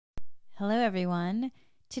Hello, everyone.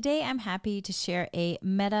 Today, I'm happy to share a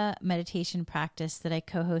metta meditation practice that I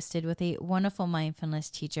co hosted with a wonderful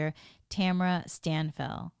mindfulness teacher, Tamara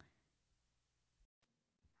Stanfill.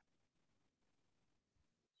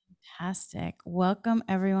 Fantastic. Welcome,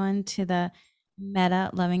 everyone, to the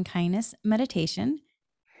Metta Loving Kindness meditation.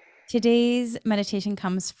 Today's meditation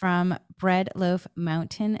comes from Bread Loaf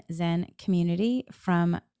Mountain Zen Community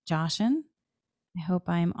from Joshin. I hope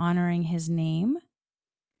I'm honoring his name.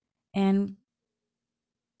 And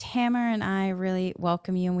Tamara and I really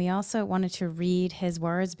welcome you. And we also wanted to read his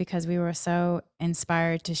words because we were so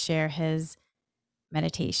inspired to share his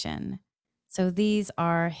meditation. So these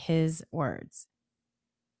are his words.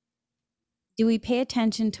 Do we pay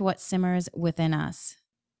attention to what simmers within us?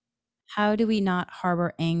 How do we not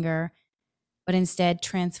harbor anger, but instead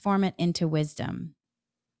transform it into wisdom?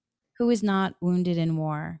 Who is not wounded in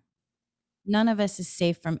war? None of us is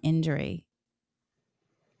safe from injury.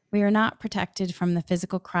 We are not protected from the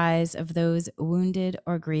physical cries of those wounded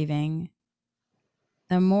or grieving,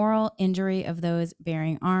 the moral injury of those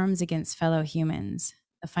bearing arms against fellow humans,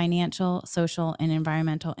 the financial, social, and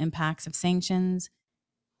environmental impacts of sanctions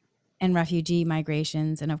and refugee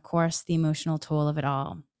migrations, and of course, the emotional toll of it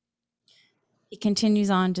all. He continues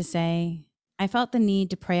on to say, I felt the need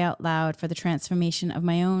to pray out loud for the transformation of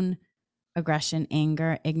my own aggression,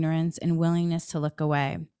 anger, ignorance, and willingness to look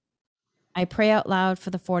away. I pray out loud for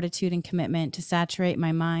the fortitude and commitment to saturate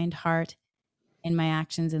my mind, heart, and my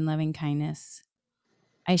actions in loving kindness.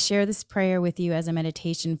 I share this prayer with you as a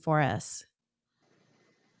meditation for us.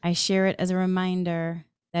 I share it as a reminder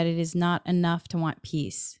that it is not enough to want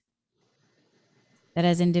peace, that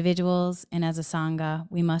as individuals and as a Sangha,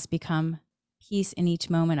 we must become peace in each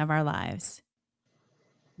moment of our lives.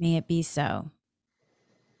 May it be so.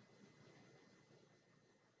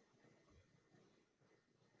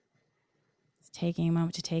 Just taking a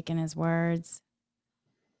moment to take in his words.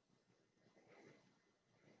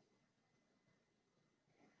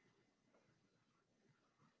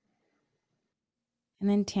 And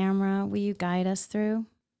then Tamara, will you guide us through?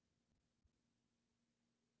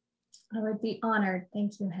 I would be honored.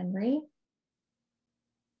 Thank you, Henry.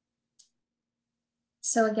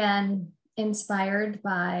 So again, inspired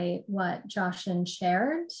by what Joshin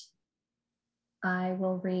shared, I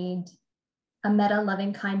will read a metta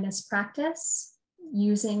loving kindness practice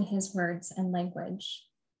using his words and language.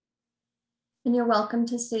 And you're welcome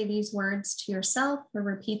to say these words to yourself or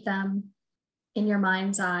repeat them in your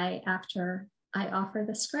mind's eye after I offer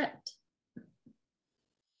the script.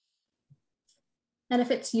 And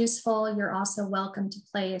if it's useful, you're also welcome to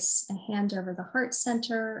place a hand over the heart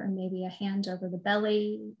center, and maybe a hand over the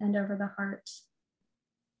belly and over the heart.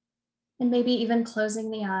 And maybe even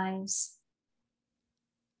closing the eyes.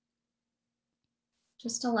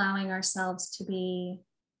 Just allowing ourselves to be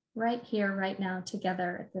right here, right now,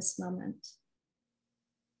 together at this moment.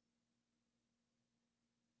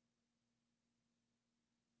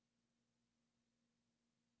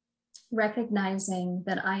 Recognizing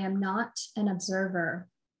that I am not an observer,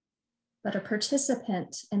 but a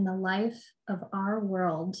participant in the life of our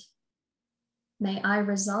world. May I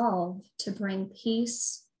resolve to bring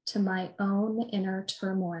peace to my own inner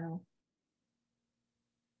turmoil.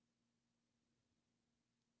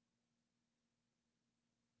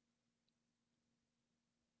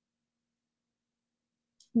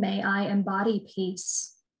 May I embody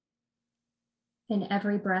peace in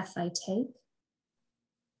every breath I take,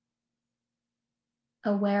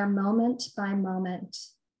 aware moment by moment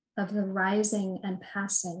of the rising and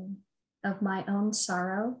passing of my own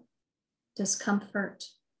sorrow, discomfort,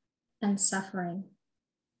 and suffering.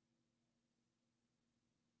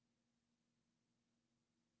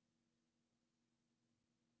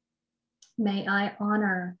 May I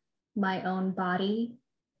honor my own body,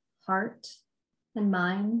 heart, and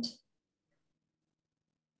mind,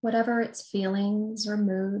 whatever its feelings or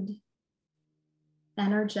mood,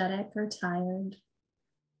 energetic or tired,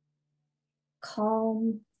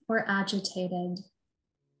 calm or agitated,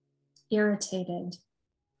 irritated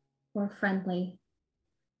or friendly.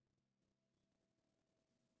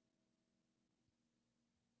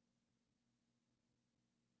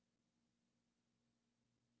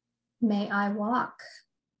 May I walk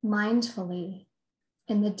mindfully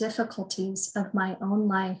in the difficulties of my own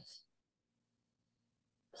life,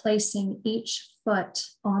 placing each foot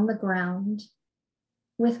on the ground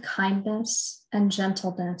with kindness and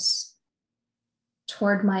gentleness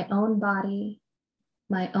toward my own body,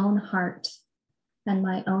 my own heart, and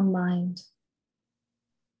my own mind.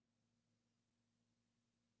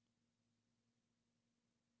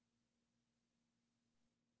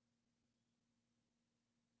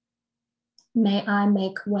 May I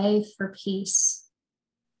make way for peace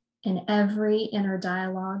in every inner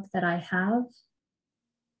dialogue that I have,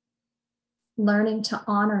 learning to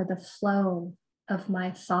honor the flow of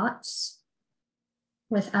my thoughts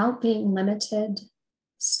without being limited,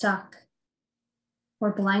 stuck,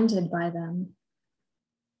 or blinded by them.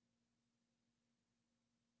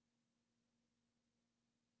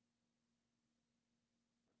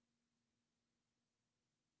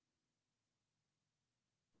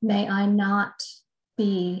 May I not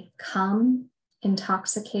become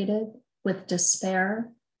intoxicated with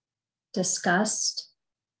despair, disgust,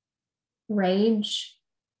 rage,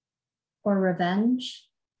 or revenge,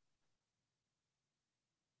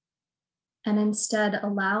 and instead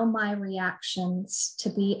allow my reactions to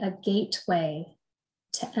be a gateway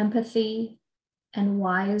to empathy and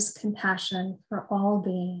wise compassion for all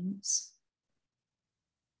beings.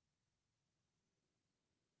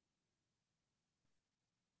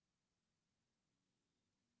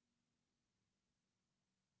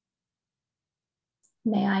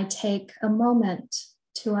 May I take a moment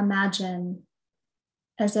to imagine,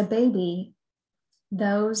 as a baby,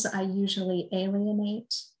 those I usually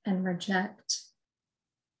alienate and reject,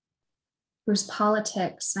 whose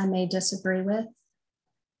politics I may disagree with,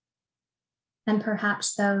 and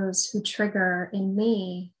perhaps those who trigger in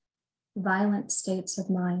me violent states of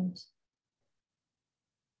mind.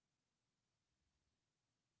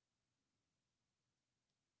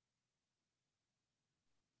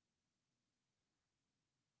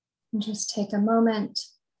 And just take a moment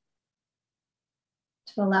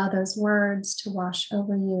to allow those words to wash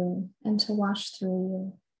over you and to wash through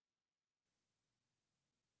you.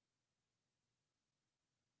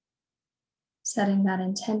 Setting that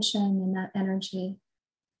intention and that energy,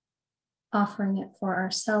 offering it for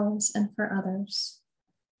ourselves and for others.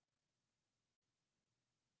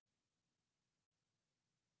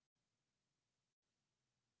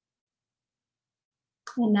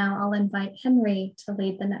 And now I'll invite Henry to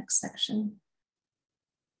lead the next section.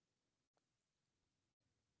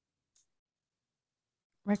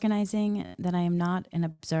 Recognizing that I am not an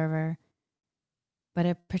observer, but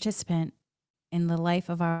a participant in the life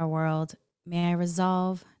of our world, may I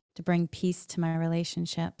resolve to bring peace to my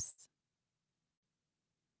relationships.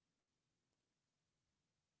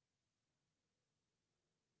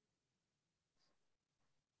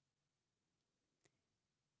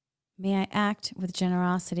 May I act with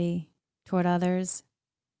generosity toward others,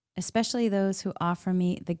 especially those who offer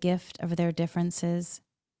me the gift of their differences,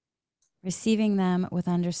 receiving them with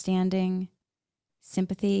understanding,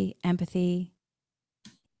 sympathy, empathy,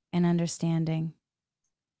 and understanding.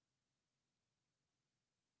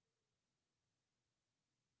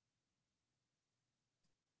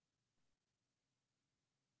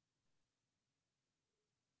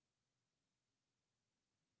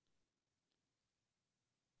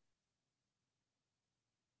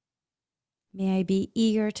 May I be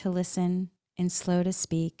eager to listen and slow to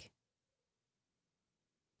speak,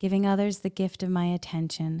 giving others the gift of my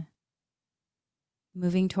attention,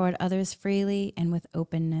 moving toward others freely and with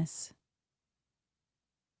openness.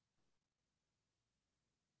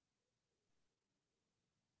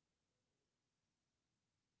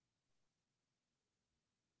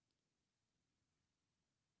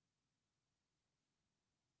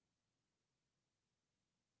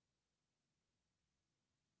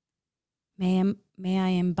 May I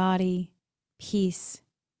embody peace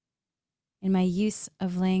in my use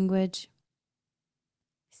of language,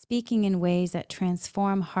 speaking in ways that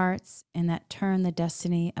transform hearts and that turn the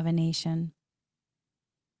destiny of a nation.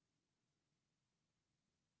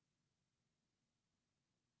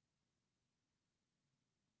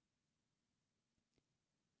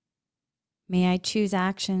 May I choose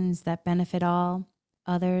actions that benefit all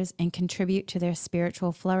others and contribute to their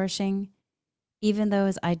spiritual flourishing, even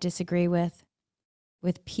those I disagree with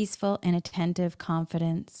peaceful and attentive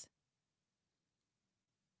confidence.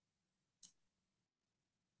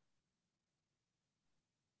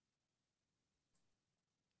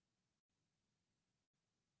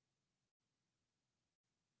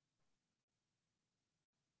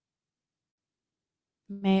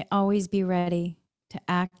 May I always be ready to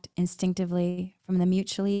act instinctively from the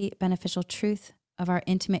mutually beneficial truth of our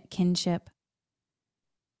intimate kinship,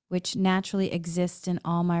 which naturally exists in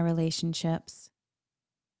all my relationships.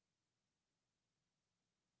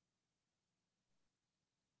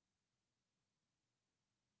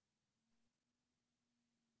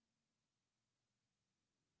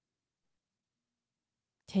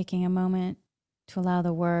 Taking a moment to allow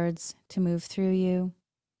the words to move through you,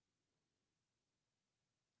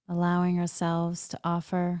 allowing ourselves to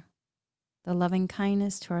offer the loving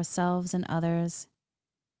kindness to ourselves and others,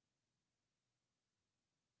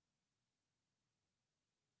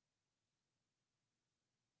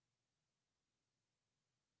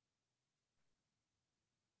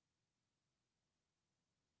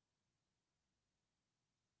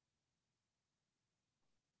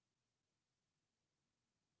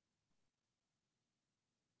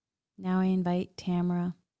 Now I invite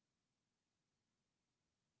Tamara.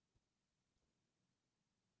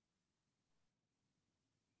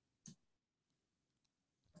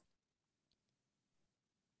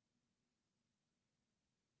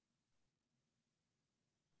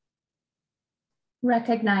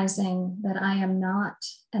 Recognizing that I am not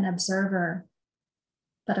an observer,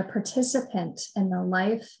 but a participant in the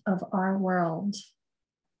life of our world,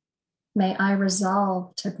 may I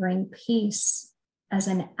resolve to bring peace as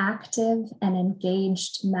an active and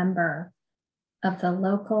engaged member of the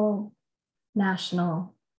local,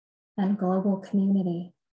 national, and global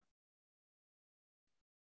community.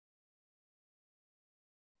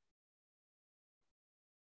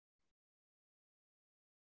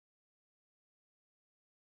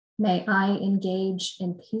 May I engage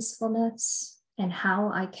in peacefulness in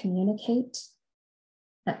how I communicate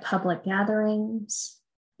at public gatherings,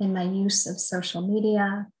 in my use of social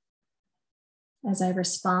media, as I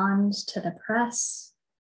respond to the press,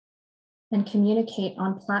 and communicate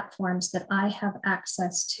on platforms that I have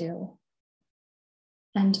access to.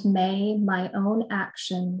 And may my own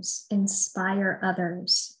actions inspire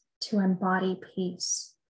others to embody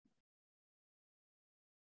peace.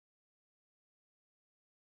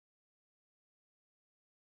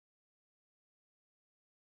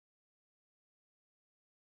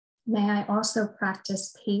 May I also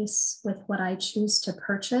practice peace with what I choose to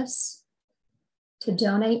purchase, to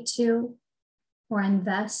donate to, or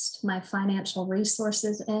invest my financial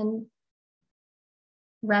resources in,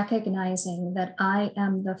 recognizing that I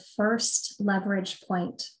am the first leverage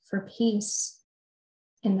point for peace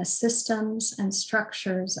in the systems and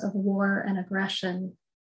structures of war and aggression,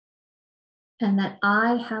 and that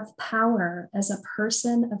I have power as a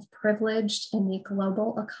person of privilege in the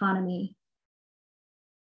global economy.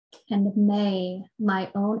 And may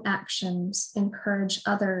my own actions encourage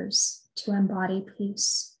others to embody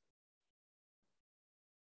peace.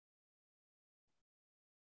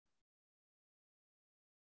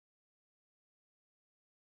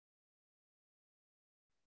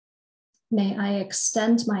 May I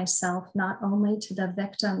extend myself not only to the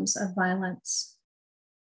victims of violence,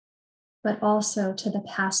 but also to the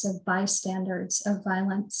passive bystanders of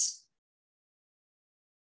violence,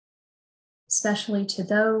 especially to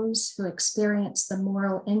those who experience the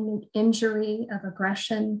moral injury of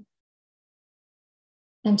aggression,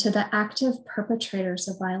 and to the active perpetrators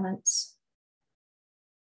of violence.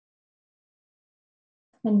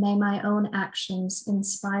 And may my own actions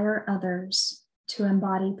inspire others to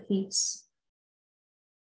embody peace.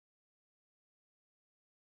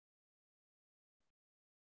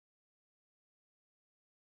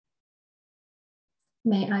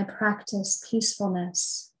 May I practice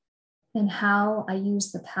peacefulness in how I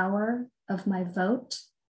use the power of my vote,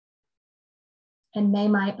 and may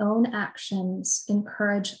my own actions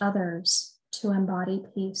encourage others to embody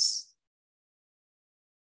peace.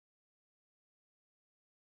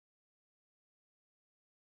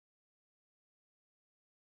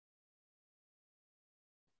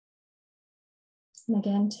 And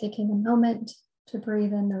again, taking a moment to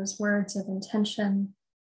breathe in those words of intention,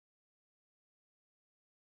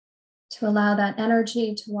 to allow that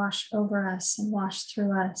energy to wash over us and wash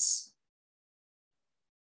through us,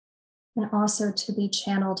 and also to be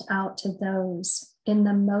channeled out to those in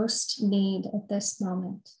the most need at this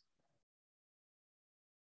moment.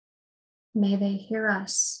 May they hear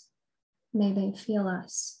us, may they feel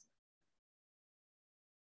us,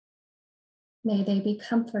 may they be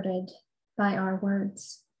comforted by our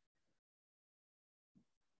words.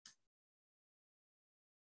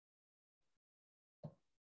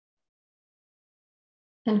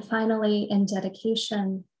 And finally, in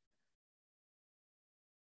dedication,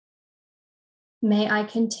 may I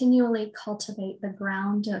continually cultivate the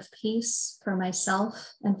ground of peace for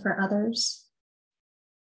myself and for others.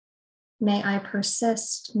 May I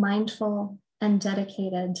persist mindful and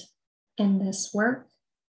dedicated in this work,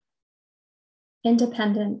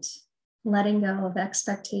 independent, letting go of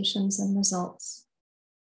expectations and results.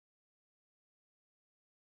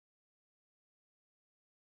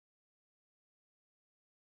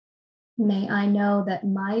 May I know that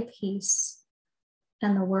my peace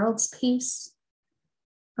and the world's peace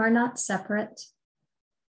are not separate.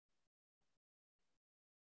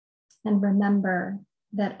 And remember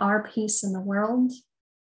that our peace in the world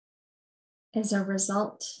is a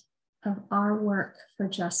result of our work for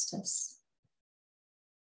justice.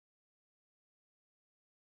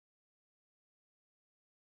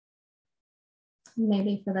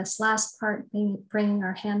 Maybe for this last part, bringing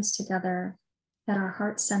our hands together at our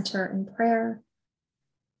heart center in prayer.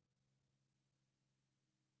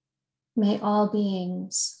 May all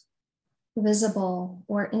beings visible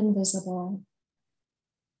or invisible,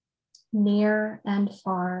 near and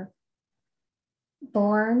far,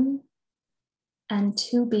 born and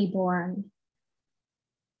to be born.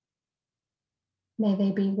 May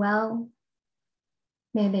they be well,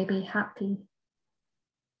 may they be happy,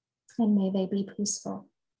 and may they be peaceful.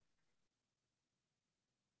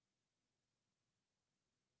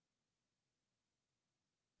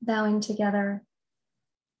 Bowing together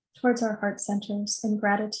towards our heart centers in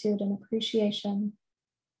gratitude and appreciation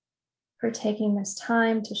for taking this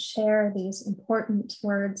time to share these important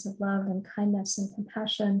words of love and kindness and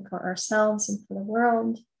compassion for ourselves and for the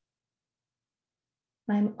world.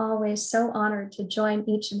 I'm always so honored to join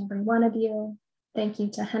each and every one of you. Thank you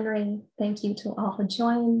to Henry. Thank you to all who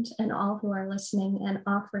joined and all who are listening and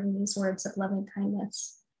offering these words of loving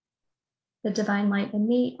kindness. The divine light in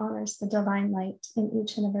me honors the divine light in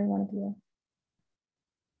each and every one of you.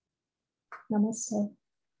 Namaste.